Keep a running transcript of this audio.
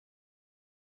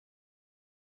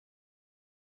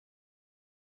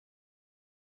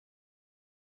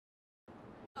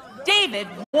David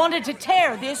wanted to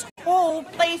tear this whole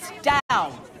place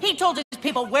down. He told his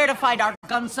people where to find our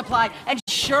gun supply, and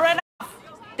sure enough,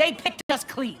 they picked us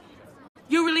clean.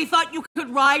 You really thought you could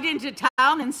ride into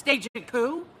town and stage a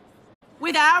coup?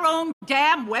 With our own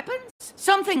damn weapons?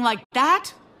 Something like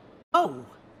that? Oh,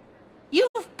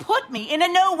 you've put me in a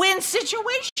no-win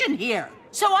situation here.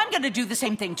 So I'm gonna do the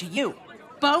same thing to you.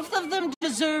 Both of them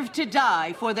deserve to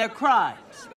die for their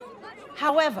crimes.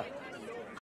 However,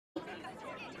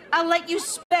 I'll let you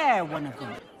spare one of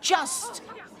them. Just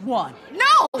one.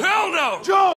 No! Hell no!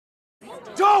 Joe!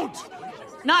 Don't!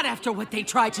 Not after what they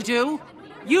tried to do.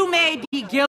 You may be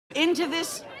guilted into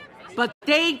this, but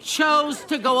they chose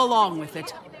to go along with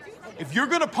it. If you're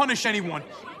gonna punish anyone,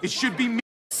 it should be me.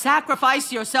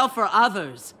 Sacrifice yourself for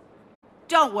others.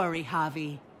 Don't worry,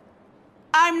 Javi.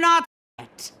 I'm not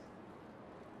yet.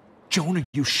 Joan, are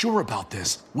you sure about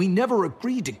this? We never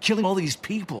agreed to killing all these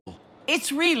people.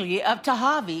 It's really up to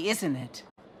Javi, isn't it?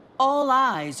 All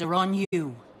eyes are on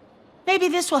you. Maybe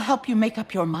this will help you make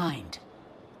up your mind.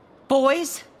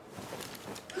 Boys?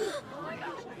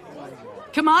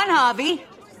 Come on, Javi.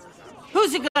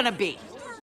 Who's it gonna be?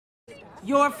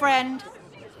 Your friend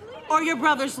or your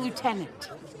brother's lieutenant?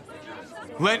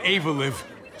 Let Ava live.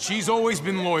 She's always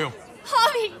been loyal.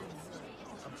 Javi!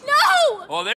 No!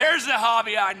 Oh, there's the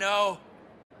hobby I know.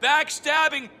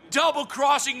 Backstabbing,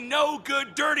 double-crossing,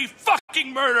 no-good, dirty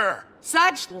fucking murder!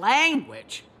 Such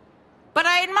language. But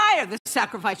I admire the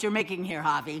sacrifice you're making here,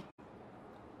 Javi.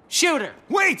 Shoot her.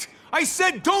 Wait! I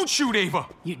said don't shoot Ava!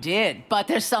 You did, but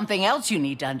there's something else you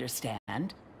need to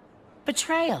understand.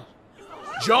 Betrayal.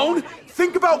 Joan,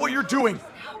 think about what you're doing.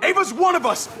 Ava's one of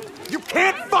us. You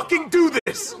can't fucking do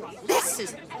this. This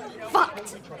is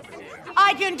fucked.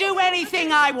 I can do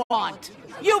anything I want.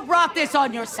 You brought this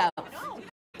on yourself.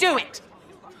 Do it.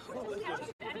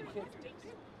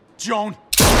 Joan.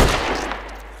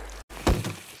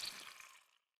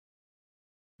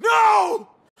 No!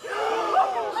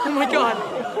 Oh my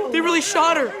god, they really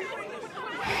shot her.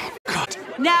 God.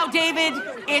 Now, David,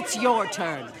 it's your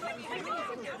turn.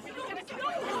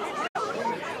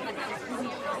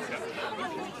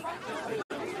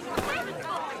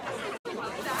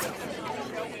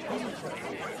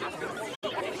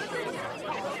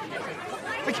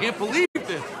 I can't believe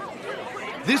this.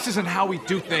 This isn't how we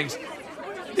do things.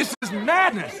 This is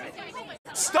madness.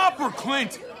 Stop her,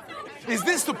 Clint. Is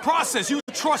this the process you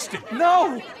trusted?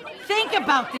 No. Think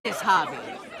about this, Javi.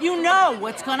 You know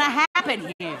what's gonna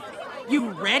happen here. You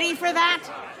ready for that?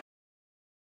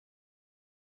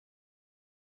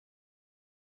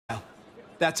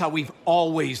 That's how we've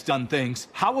always done things.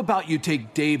 How about you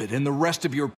take David and the rest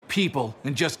of your people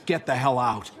and just get the hell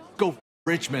out? Go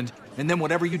Richmond, and then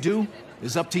whatever you do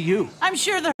is up to you. I'm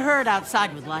sure the herd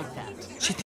outside would like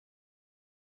that.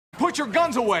 Put your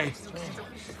guns away.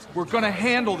 We're gonna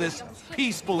handle this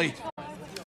peacefully.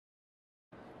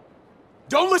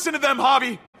 Don't listen to them,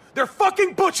 Javi. They're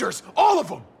fucking butchers, all of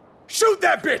them. Shoot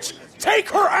that bitch. Take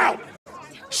her out.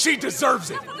 She deserves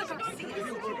it.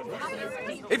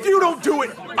 If you don't do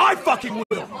it, I fucking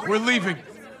will. We're leaving.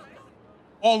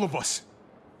 All of us.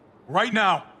 Right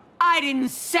now. I didn't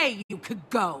say you could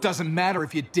go. Doesn't matter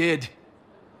if you did.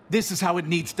 This is how it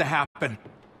needs to happen.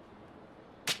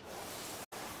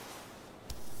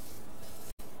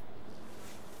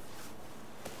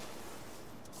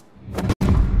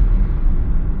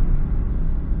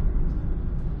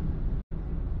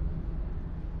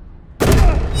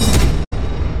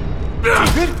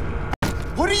 David?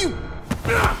 What are you...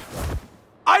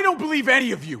 I don't believe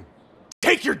any of you.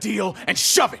 Take your deal and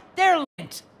shove it. They're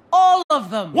lit. All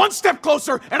of them. One step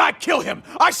closer and I kill him.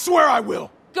 I swear I will.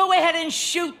 Go ahead and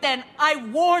shoot then. I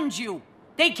warned you.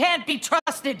 They can't be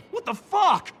trusted. What the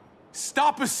fuck?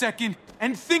 Stop a second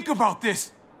and think about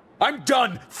this. I'm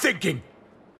done thinking.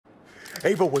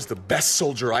 Ava was the best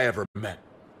soldier I ever met.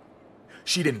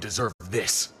 She didn't deserve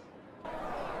this.